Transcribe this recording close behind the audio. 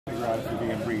out if you're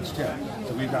being breached too.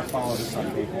 So we've got followed to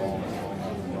some people.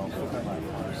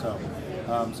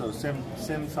 So SIM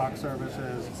SOC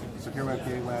services, secure web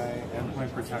gateway,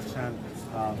 endpoint protection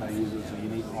that uses a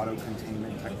unique auto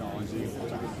containment technology.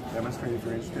 Demonstrate if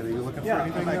you're interested. Are you looking for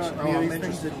anything? I'm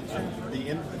interested.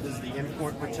 Does the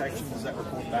endpoint protection, does that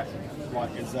report back?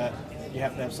 Like, is that you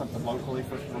have to have something locally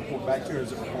for report back to, or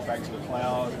does it report back to the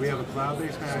cloud? We have a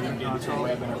cloud-based management console.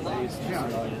 Web interface.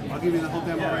 Yeah, I'll give you the whole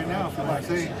demo right now if you'd like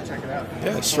to see. Check it out.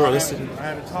 Yeah, sure. I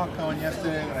had a talk going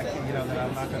yesterday that that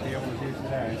I'm not going to be able to do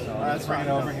today, so let's bring it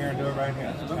over here and do it right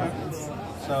here. Okay.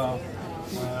 So,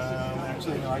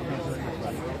 actually, no, I can't do it this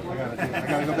way. I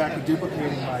got to go back to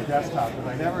duplicating my desktop because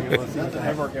I never be able to see it.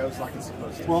 Never goes like it's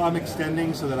supposed to. Well, I'm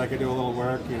extending so that I could do a little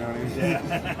work, you know what I mean? Yeah.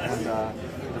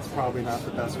 And it's probably not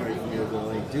the best way for me to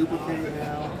really duplicate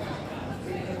now.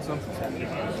 Something's happening.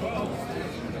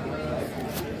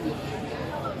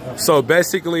 So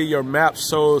basically, your map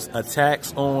shows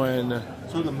attacks on.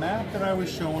 So the map that I was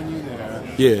showing you there,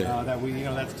 yeah, that we,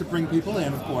 that's to bring people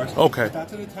in, of course. Okay. But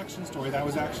that's a detection story. That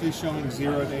was actually showing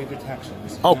 0-day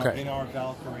detections. Okay. In our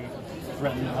Valkyrie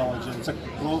threat intelligence, it's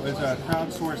a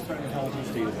crowdsourced threat intelligence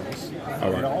database. All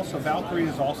right. And also, Valkyrie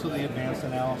is also the advanced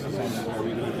analysis engine where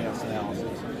we do advanced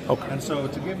analysis. Okay. And so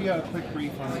to give you a quick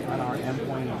brief on our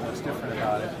endpoint and what's different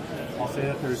about it, I'll say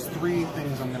that there's 3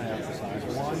 things I'm going to emphasize.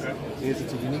 One is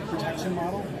it's a unique protection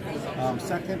model.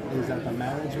 Second is that the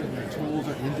management and the tools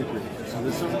are integrated. So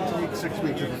this doesn't take 6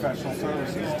 weeks of professional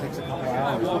services. It takes a couple of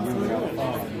hours to move on the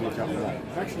phone and get you up and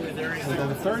running. So then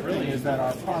the third thing is that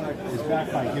our product is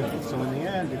backed by humans. So in the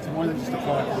end, it's more than just a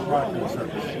product and a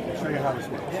service. I'll show you how this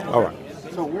works. All right.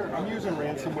 So I'm using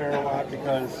ransomware a lot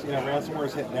because ransomware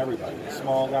is hitting everybody.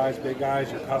 Small guys, big guys,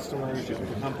 your customers, your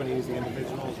companies, the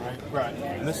individuals, right? Right.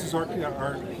 And this is our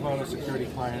Comodo security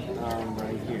client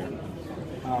right here.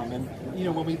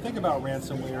 And when we think about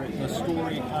ransomware, the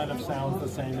story kind of sounds the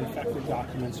same. Infected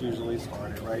documents usually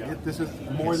start it, right? This is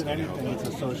more than anything, it's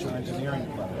a social engineering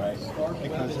play, right?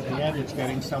 Because at the end, it's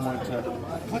getting someone to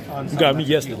click on something. You got me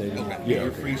yesterday. Yeah.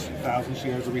 Your free 1,000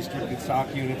 shares of restricted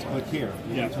stock units. Click here.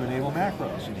 You need to enable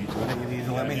macros. You need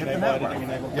to let me hit the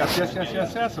network.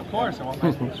 Yes. Of course. I want my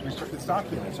restricted stock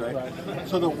units, right?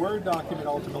 So the Word document,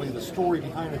 ultimately, the story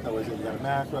behind it though is that you got a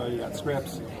macro, you got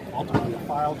scripts, ultimately a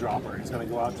file dropper. It's going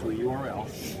to go out to a URL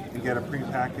and get a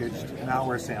prepackaged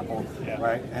malware sample,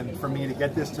 right? And for me to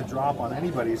get this to drop on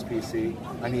anybody's PC,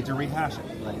 I need to rehash it,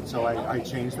 right? So I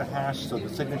change the hash so the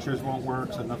signatures won't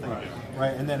work, so nothing,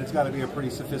 right? And then it's got to be a pretty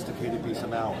sophisticated piece of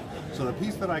malware. So the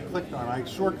piece that I clicked on, I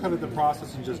shortcutted the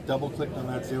process and just double-clicked on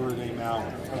that 0-day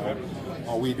malware.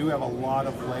 Okay? We do have a lot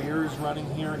of layers running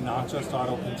here, not just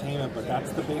auto-containment, but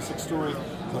that's the basic story.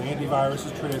 So antivirus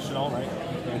is traditional, right?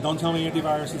 And don't tell me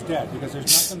antivirus is dead, because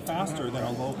there's nothing faster than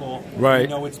a local, right. You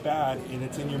know it's bad and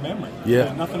it's in your memory. Yeah.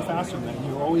 There's nothing faster than that.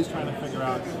 You're always trying to figure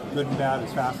out good and bad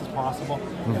as fast as possible.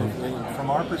 And from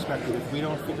our perspective, if we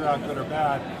don't figure out good or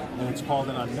bad, and it's called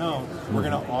an unknown, we're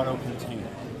going to auto-contain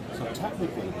it. So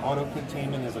technically,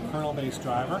 auto-containment is a kernel-based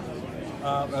driver,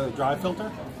 drive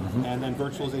filter, and then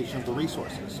virtualization of the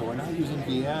resources. So we're not using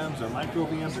VMs or micro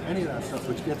VMs or any of that stuff,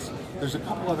 which there's a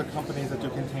couple other companies that do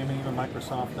containment, even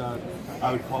Microsoft,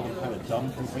 I would call them kind of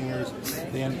dumb containers,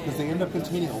 because they end up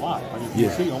containing a lot. I mean, you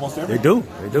see almost everything.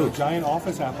 They do. Giant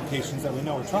office applications that we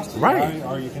know are trusted. Right.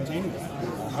 Why are you containing that?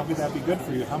 How could that be good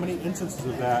for you? How many instances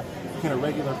of that can a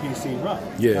regular PC run?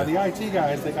 Yeah. Now the IT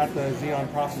guys, they got the Xeon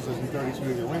processors and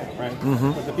 32GB RAM,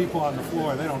 right? But the people on the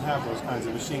floor, they don't have those kinds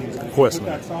of machines. And if you put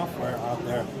that software out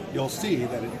there, you'll see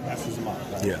that it messes them up.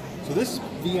 Right? Yeah. So this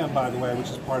VM, by the way, which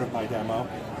is part of my demo,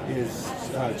 is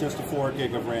just a 4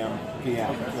 gig of RAM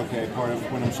VM. Okay, part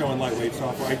of when I'm showing lightweight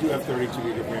software, I do have 32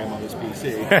 gig of RAM on this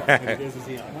PC, and it is a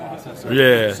Xeon processor.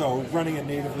 Yeah. So running it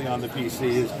natively on the PC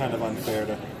is kind of unfair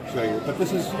to show you, but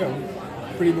this is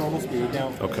pretty normal speed. Now,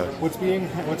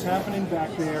 what's happening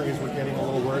back there is we're getting a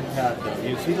little WordPad there.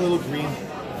 You see the little green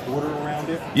border around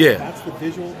it? Yeah. That's the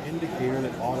visual indicator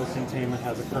that auto-containment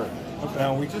has occurred.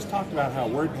 Now, we just talked about how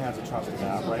WordPad's a trusted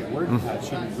app, right? WordPad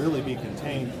shouldn't really be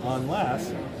contained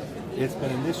unless it's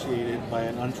been initiated by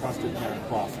an untrusted parent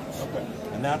process.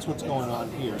 And that's what's going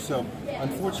on here. So,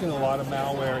 unfortunately, a lot of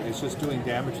malware is just doing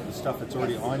damage to the stuff that's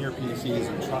already on your PCs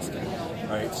and trusted,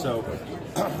 right? So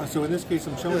in this case,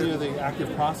 I'm showing you the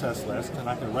active process list, and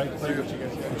I can right-click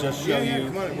and just show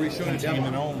you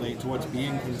containment only to what's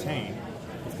being contained.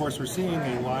 Of course, we're seeing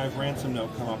a live ransom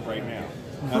note come up right now.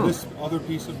 Now this other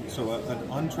piece of, an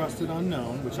untrusted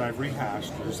unknown, which I've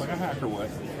rehashed, just like a hacker would,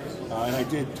 and I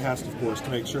did test, of course, to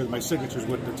make sure that my signatures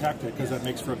wouldn't detect it, because that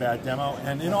makes for a bad demo.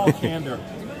 And in all candor,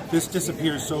 This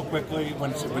disappears so quickly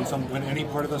when any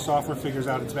part of the software figures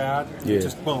out it's bad. Yeah.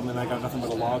 Just boom, and I got nothing but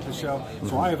a log to show.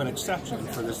 So I have an exception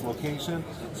for this location,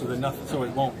 so that nothing, so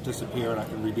it won't disappear, and I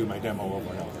can redo my demo over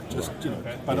and over. Just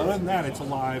but other than that, it's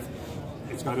alive.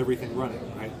 It's got everything running,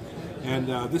 right? And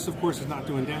this, of course, is not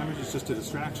doing damage. It's just a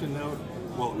distraction node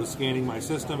while it was scanning my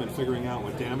system and figuring out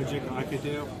what damage I could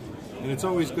do. And it's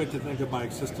always good to think of my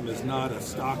system as not a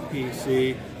stock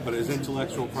PC, but as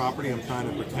intellectual property I'm trying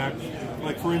to protect.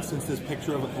 Like, for instance, this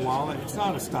picture of a koala, it's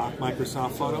not a stock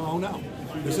Microsoft photo. Oh, no.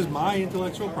 This is my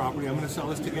intellectual property. I'm going to sell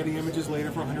this to Getty Images later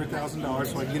for $100,000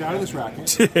 so I can get out of this racket.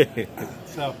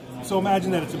 So imagine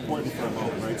that it's important for a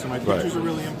moment, right? So my pictures are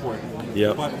really important.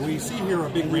 Yep. But we see here a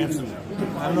big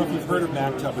ransomware. I don't know if you've heard of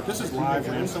MacTub, but this is live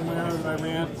ransomware that I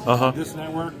ran. This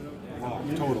network, wow,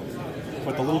 totally.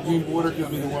 But the little green border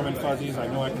gives me the warm and fuzzies. I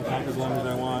know I can talk as long as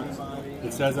I want.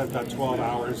 It says I've got 12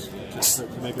 hours to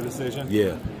make a decision.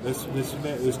 Yeah.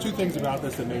 There's two things about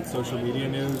this that made social media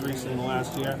news recently in the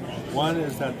last year. One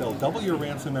is that they'll double your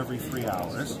ransom every 3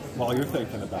 hours while you're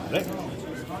thinking about it.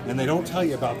 And they don't tell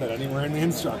you about that anywhere in the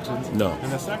instructions. No.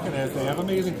 And the second is they have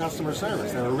amazing customer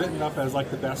service. They were written up as like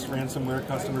the best ransomware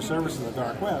customer service in the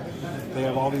dark web. They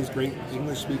have all these great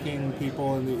English-speaking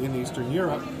people in Eastern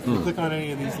Europe. You click on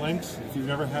any of these links. If you've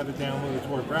never had to download a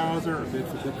Tor browser or bid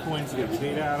for Bitcoins to get your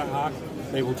data out of hoc,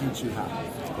 they will teach you how.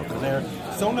 And they're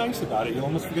so nice about it, you'll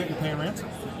almost forget you're paying ransom.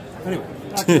 Anyway,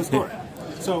 back to the story.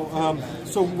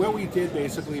 So what we did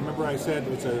basically, remember I said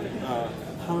it's a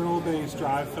kernel-based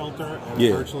drive filter and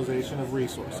virtualization of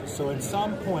resources. So at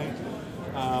some point,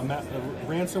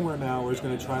 ransomware malware is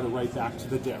going to try to write back to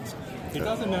the disk. It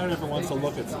doesn't matter if it wants to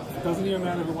look at something. It doesn't even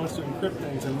matter if it wants to encrypt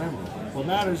things in memory. What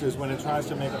matters is when it tries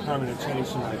to make a permanent change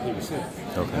to my PC.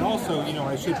 And also,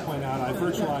 I should point out, I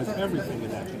virtualize everything in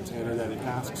that container that it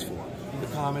asks for. The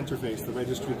COM interface, the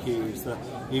registry keys,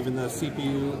 even the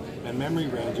CPU and memory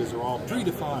ranges are all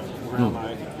predefined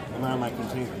around my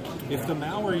container. If the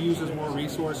malware uses more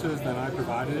resources than I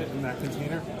provided it in that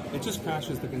container, it just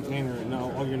crashes the container and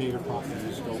all your native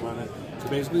processes go run it. So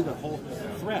basically the whole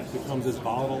threat becomes as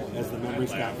volatile as the memory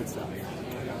stack itself.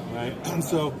 Right? And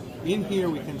so in here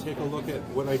we can take a look at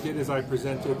what I did is I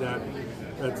presented that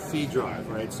C drive,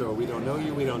 right? So we don't know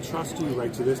you, we don't trust you,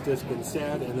 write to this disk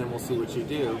instead, and then we'll see what you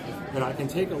do. And I can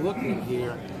take a look in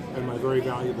here at my very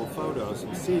valuable photos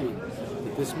and see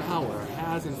that this malware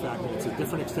has, in fact, and it's a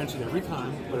different extension every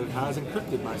time, but it has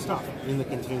encrypted my stuff in the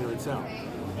container itself.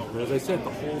 And as I said, the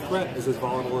whole threat is as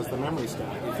volatile as the memory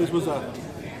stack. If this was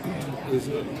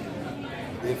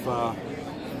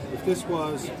if this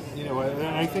was, and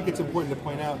I think it's important to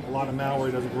point out a lot of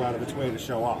malware doesn't go out of its way to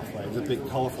show off, right? It's a big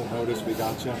colorful notice, we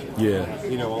gotcha. Yeah.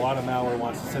 A lot of malware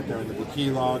wants to sit there in the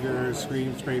keyloggers,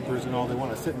 screen scrapers, and all. They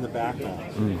want to sit in the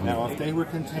background. Now, if they were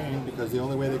contained, because the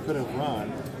only way they could have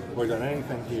run or done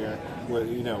anything here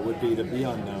would be to be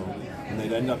unknown, and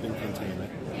they'd end up in containment.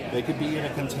 They could be in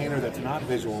a container that's not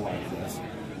visual like this.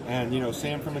 And,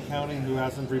 Sam from accounting, who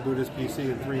hasn't rebooted his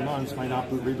PC in 3 months, might not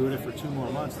reboot it for 2 more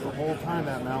months. The whole time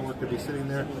that malware could be sitting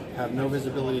there, have no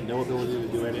visibility, no ability to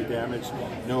do any damage,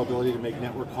 no ability to make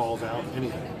network calls out,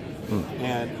 anything.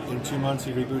 And in 2 months,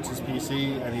 he reboots his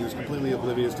PC, and he was completely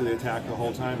oblivious to the attack the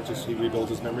whole time. It's just he rebuilds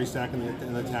his memory stack,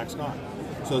 and the attack's gone.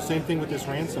 So same thing with this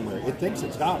ransomware. It thinks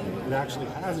it's got me. It actually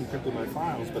has encrypted my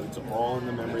files, but it's all in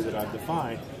the memory that I've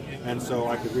defined. And so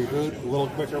I could reboot a little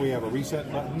quicker. We have a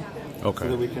reset button so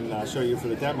that we can show you for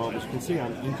the demo. But you can see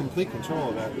I'm in complete control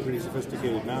of that pretty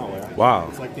sophisticated malware. Wow.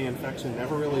 It's like the infection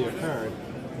never really occurred.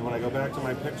 And when I go back to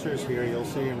my pictures here, you'll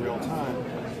see in real time,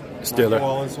 still my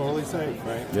wall is totally safe,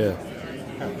 right? Yeah.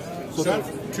 Okay. So that's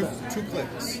two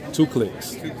clicks. 2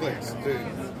 clicks. 2 clicks to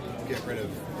get rid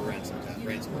of the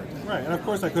ransomware attack. Right, and of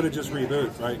course I could have just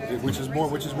reboot, right? Which is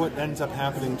what ends up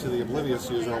happening to the oblivious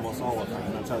user almost all of the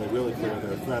time. That's how they really clear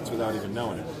their threats without even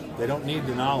knowing it. They don't need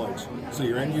the knowledge, so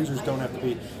your end users don't have to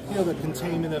be. The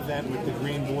containment event with the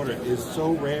green border is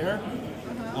so rare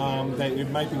that it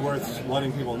might be worth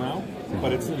letting people know.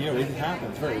 But it's it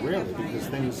happens very rarely because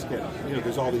things get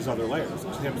there's all these other layers.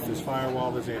 There's tips, there's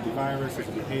firewall, there's antivirus, there's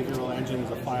a behavioral engine,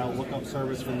 there's a file lookup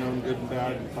service for known good and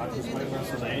bad and process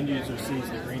whitelist. So the end user sees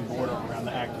the green border around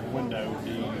the active window.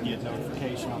 Do you get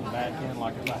notification on the back end?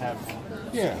 Like if I have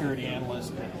security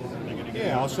analyst, they're going to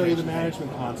get I'll show you the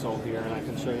management console here, and I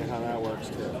can show you how that works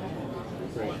too.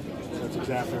 Great, that's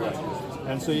exactly right.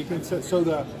 And so you can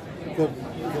the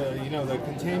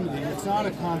containment, it's not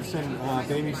a constant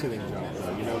babysitting job,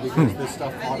 because this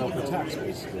stuff auto protects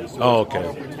basically. So it's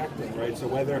auto protecting, right? So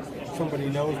whether somebody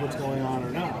knows what's going on or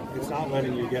not, it's not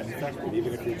letting you get infected,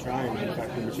 even if you're trying to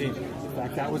infect the machine. In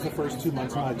fact, that was the first 2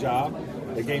 months of my job.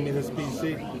 They gave me this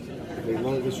PC.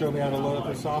 They show me how to load up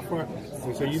the software.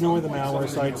 They say, you know where the malware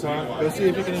sites are? Go see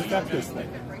if you can infect this thing.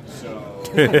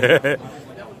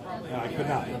 I could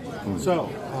not. So,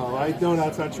 I know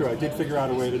that's not true. I did figure out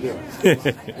a way to do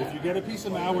it. If you get a piece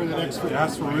of malware that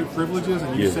asks for root privileges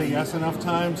and you say yes enough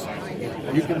times,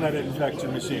 you can let it infect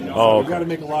your machine. So you've got to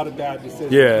make a lot of bad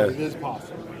decisions, but it is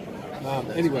possible.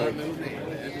 Anyway,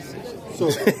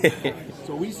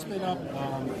 so we spin up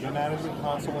the management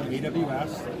console in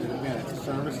AWS. And again, it's a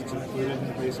service. It's included in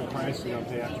the basic price. You don't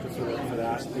pay extra for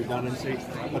that redundancy.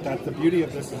 But that's the beauty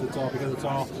of this is it's all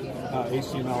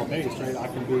HTML based, right? I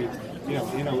can be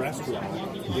in a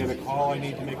restaurant, get a call. I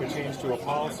need to make a change to a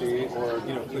policy, or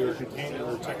clear a container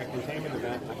or check a containment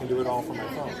event. I can do it all from my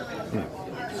phone.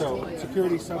 So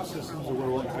security subsystems are where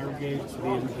we'll aggregate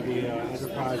the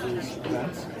enterprise's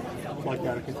events, like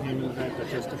that a containment event that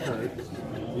just occurred.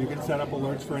 You can set up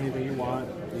alerts for anything you want.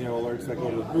 Alerts that go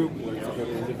to a group, alerts that go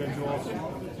to individuals.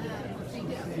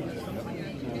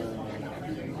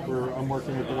 I'm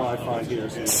working with the Wi-Fi here,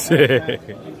 so it's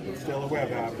still a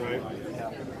web app, right?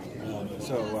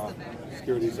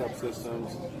 Security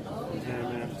subsystems,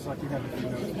 containment. It's like you got a few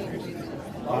notifications.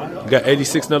 You got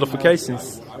 86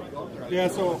 notifications. Yeah,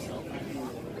 so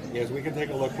yes, we can take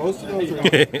a look. Most of those are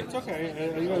it's okay.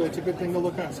 It's a good thing to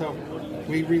look at. So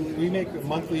we make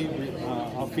monthly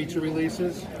feature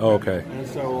releases. Oh, okay. And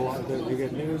so you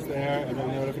get news there, and then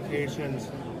notifications,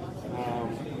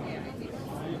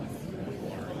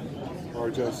 or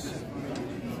just, as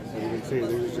you can see,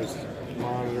 there's just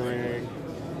monitoring,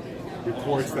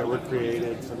 reports that were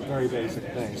created, some very basic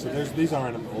things. So these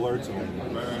aren't alerts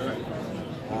anymore.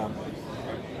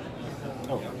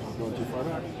 Going too far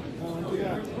back. Don't do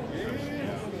that.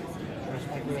 There's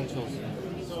my credentials.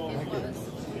 Thank you.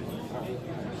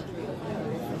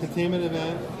 Containment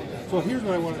event. So here's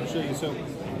what I wanted to show you. So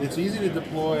it's easy to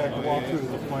deploy. I can walk through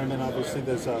the deployment. Obviously,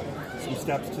 there's some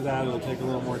steps to that. It'll take a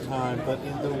little more time. But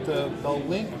the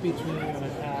link between an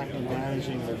attack and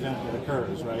managing an event that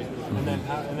occurs, right? And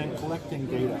then collecting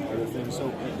data are the things.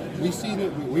 So we see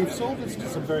that we've sold this to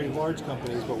some very large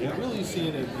companies, but we're really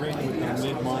seeing it greatly in the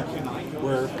mid-market.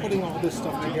 We're putting all this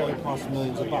stuff together costs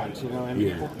millions of bucks, and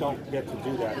people don't get to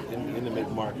do that in the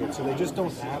mid-market. So they just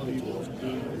don't have the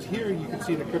tools. Here you can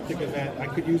see the cryptic event. I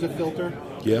could use a filter.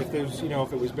 If there's,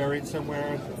 if it was buried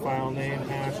somewhere, file name,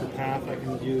 hash, or path, I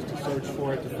can use to search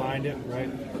for it to find it,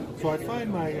 right? So I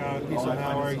find my piece of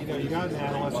malware. You got an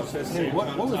analyst who says, hey,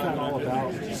 what was that all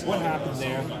about? What happened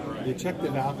there? You check the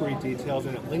Valkyrie details,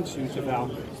 and it links you to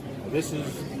Valkyrie. This is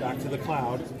back to the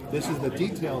cloud. This is the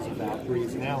details of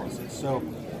Valkyrie's analysis. So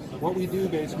what we do,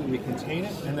 basically, we contain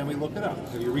it, and then we look it up.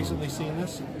 Have you recently seen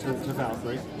this to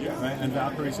Valkyrie? Right? And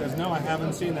Valkyrie says, no, I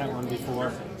haven't seen that one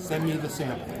before. Send me the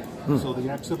sample. So the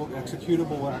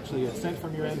executable will actually get sent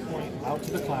from your endpoint out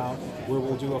to the cloud, where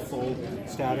we'll do a full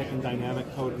static and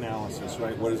dynamic code analysis,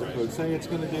 right? What does the code say it's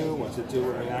going to do? What's it do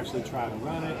when we actually try to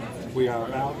run it? We have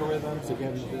algorithms,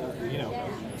 again,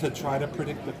 to try to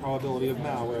predict the probability of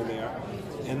malware there.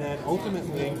 And then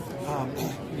ultimately,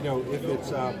 if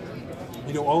it's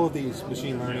all of these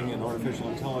machine learning and artificial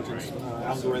intelligence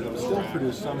algorithms still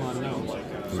produce some unknowns.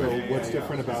 So what's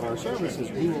different about our service is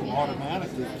we will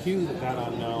automatically queue that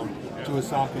unknown to a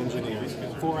SOC engineer.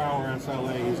 4-hour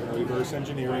SLA, he's going to reverse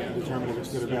engineer it and determine if it's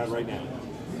good or bad right now.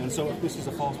 And so if this is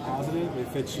a false positive,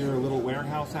 if it's your little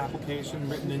warehouse application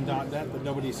written in .NET that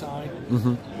nobody signed,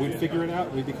 we'd figure it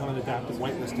out. We become an adaptive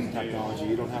whitelisting technology.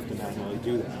 You don't have to manually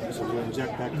do that. So we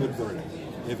inject that good verdict.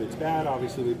 If it's bad,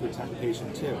 obviously we protect the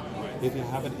patient too. If you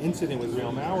have an incident with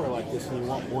real malware like this and you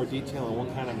want more detail on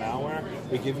what kind of malware,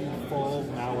 we give you full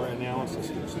malware analysis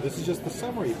here. So this is just the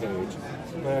summary page,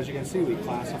 but as you can see, we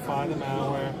classify the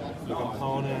malware, the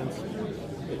components,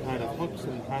 the kind of hooks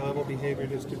and high-level behavior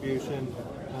distribution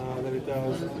that it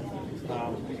does.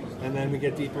 And then we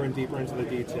get deeper and deeper into the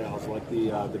details, like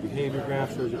the behavior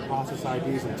graph shows your process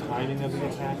IDs and timing of the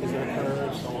attack as it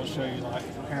occurs. So we'll show you like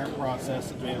the parent process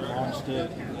that may have launched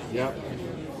it. Yep,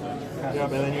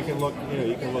 and then you can look,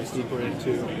 you can look deeper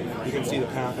into, you can see the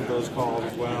path of those calls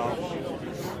as well.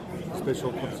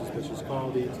 Suspicious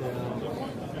call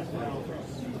detail.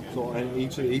 So, and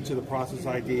each of the process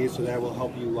IDs, so that will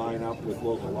help you line up with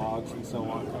local logs and so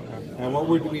on. And what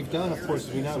we've done, of course,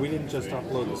 is we didn't just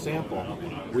upload the sample.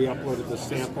 We uploaded the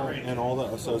sample and all the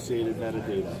associated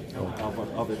metadata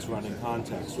of its running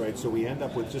context, right? So we end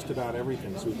up with just about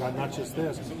everything. So we've got not just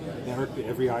this,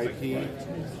 every IP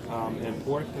and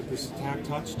port that this attack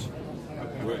touched,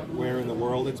 where in the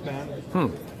world it's been.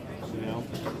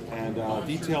 And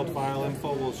detailed file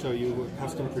info will show you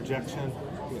custom projection.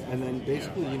 And then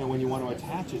basically, when you want to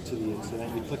attach it to the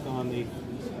incident, you click on the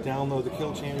download the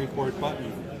kill chain report button,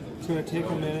 It's going to take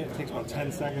a minute. It takes about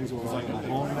 10 seconds when we're on my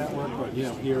home network, but you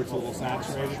know, here it's a little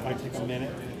saturated. It might take a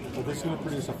minute. But this is going to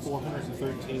produce a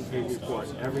 413-page report.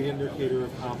 Every indicator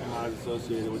of compromise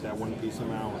associated with that one piece of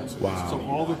malware. Wow. So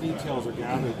all the details are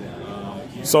gathered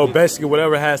there. So basically,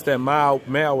 whatever has that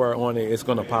malware on it, it's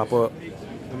going to pop up.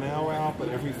 The malware out, but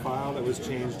every file that was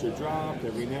changed or dropped,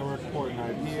 every network port and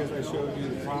IP, as I showed you,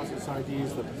 the process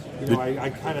IDs. I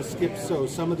kind of skipped. So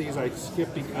some of these I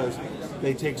skip because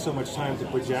they take so much time to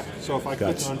project. So if I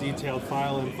click on detailed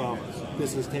file info,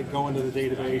 this is going to the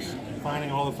database,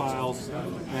 finding all the files,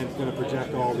 and going to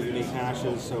project all the unique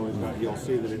hashes. So you'll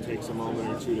see that it takes a moment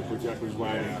or two to project, which is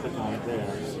why I click on it there.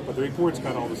 But the report's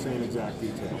got all the same exact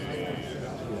detail.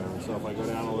 You know, so if I go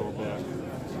down a little bit,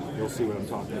 you'll see what I'm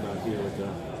talking about here with the,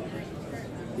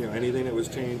 anything that was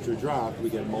changed or dropped, we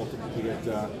get multiple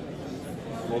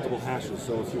hashes.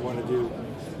 So if you want to do,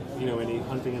 any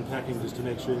hunting and pecking just to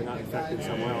make sure you're not infected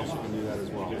somewhere else, you can do that as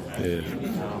well.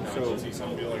 Yeah. So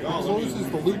it closes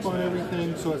the loop on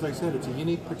everything. So as I said, it's a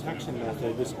unique protection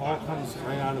method. This all comes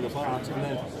right out of the box. And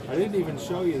then I didn't even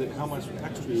show you how much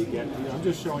extra you get. I'm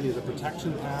just showing you the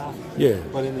protection path. Yeah.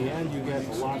 But in the end, you get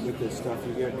a lot with this stuff.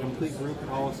 You get complete group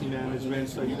policy management,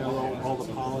 so all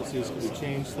the policies can be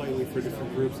changed slightly for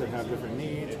different groups that have different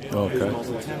needs. Okay. There's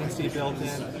multi-tenancy built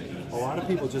in. A lot of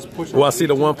people just push. Well, I see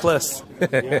the OnePlus.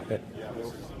 Yeah.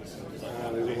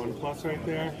 There's a OnePlus right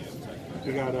there.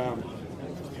 We got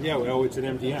it's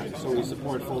an MDM, so we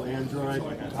support full Android,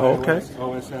 iOS,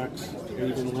 OS X,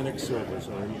 even Linux servers,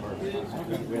 or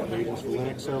we have agents for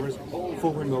Linux servers.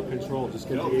 Full remote control. Just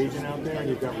get the agent out there, and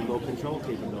you've got remote control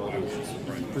capabilities.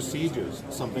 Procedures,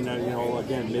 something that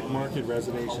again, mid-market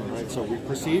reservation, right? So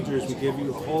procedures, we give you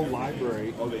a whole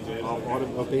library of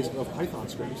Python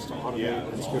scripts to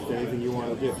automate and script anything you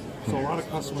want to do. So a lot of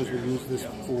customers will use this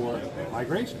for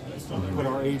migration. Put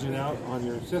our agent out on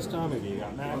your system, maybe you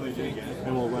got McAfee,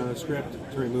 and we'll run a script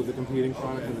to remove the competing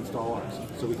product and install ours.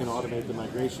 So we can automate the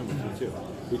migration with you too.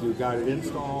 We do guided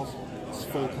installs,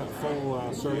 full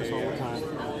service all the time,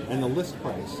 and the list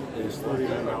price is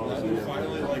 $39 a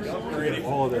year.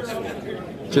 All of this,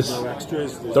 just no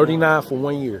extras. $39 for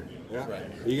 1 year. Yeah,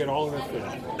 you get all of it for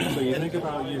So you think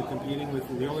about you competing with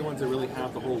the only ones that really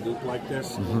have the whole loop like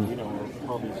this.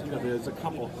 Probably there's a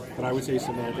couple, but I would say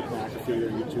Symantec, McAfee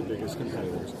are your two biggest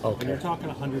competitors. Okay. And you're talking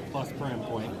 100 plus per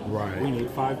endpoint. Right. We need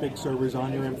 5 big servers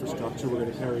on your infrastructure. We're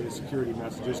going to carry the security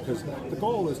messages because the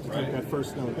goal is to take that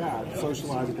first known bad,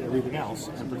 socialize it to everything else,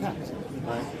 and protect.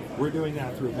 Right. We're doing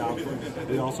that through Valkyrie.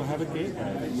 We also have a gateway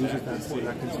that uses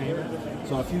that container.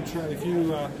 So if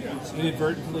you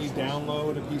inadvertently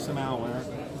download a piece of malware,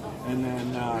 and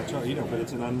then but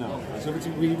it's an unknown. So if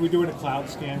we're doing a cloud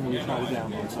scan when you try to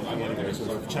download something anyway. So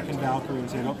we're checking Valkyrie and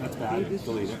saying, oh, that's bad,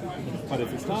 delete it. But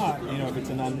if it's not, if it's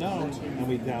an unknown and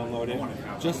we download it,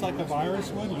 just like a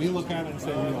virus would, we look at it and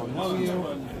say, we don't know you.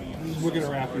 We're going to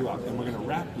wrap you up, and we're going to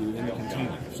wrap you in the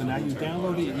container. So now you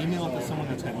download it, you email it to someone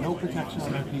that's got no protection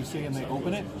on their PC, and they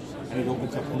open it, and it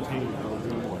opens up a container.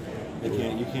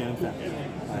 You can't infect it.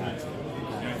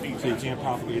 So you can't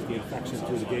propagate the infection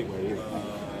through the gateway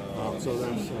either.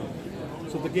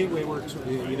 So the gateway works,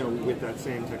 with that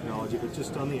same technology, but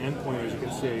just on the endpoint, as you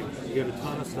can see, you get a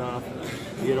ton of stuff.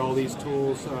 You get all these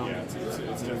tools,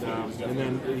 and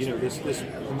then this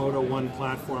Comodo One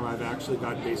platform. I've actually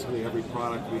got basically every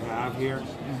product we have here.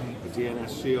 The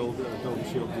DNS Shield, Golden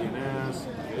Shield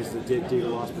DNS, is the data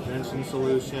loss prevention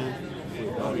solution.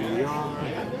 We've got ER,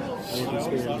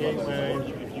 anti-scam gateway,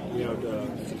 the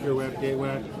secure web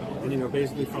gateway, and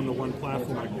basically from the one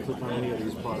platform, I can click on any of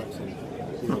these products and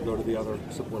go to the other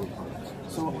supported products.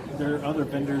 So there are other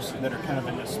vendors that are kind of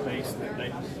in this space that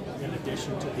they, in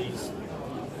addition to these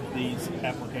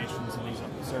applications and these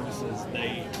services,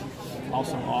 they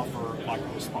also offer like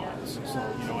a response. So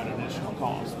at an additional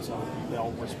cost. So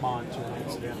they'll respond to an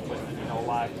incident with a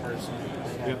live person,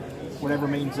 whatever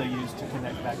means they use to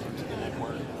connect back into the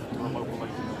network or local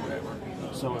agent or whatever.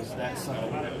 So is that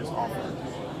something that is offered?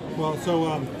 Well,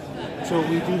 so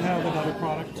we do have another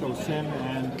product, so SIM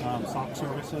and SOC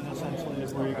services essentially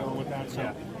is where you're going with that.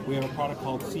 So we have a product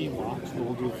called C-Watch where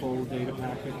we'll do full data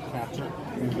packet capture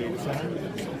in the data center.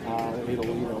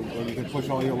 And you can push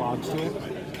all your logs to it.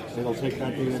 It'll take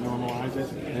that data, normalize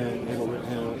it, and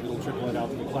it'll trickle it out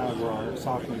to the cloud where our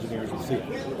SOC engineers will see it.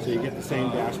 So you get the same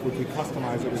dashboard. We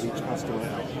customize it with each customer.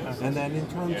 And then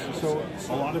so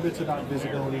a lot of it's about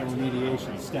visibility and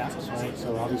remediation steps, right?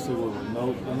 So obviously we're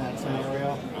remote in that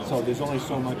scenario. So there's only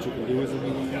so much you can do as a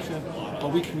remediation.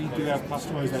 But we do have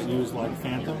customers that use like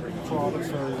Phantom for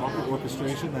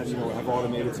orchestration that have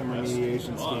automated some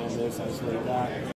remediation, scan this, isolate that.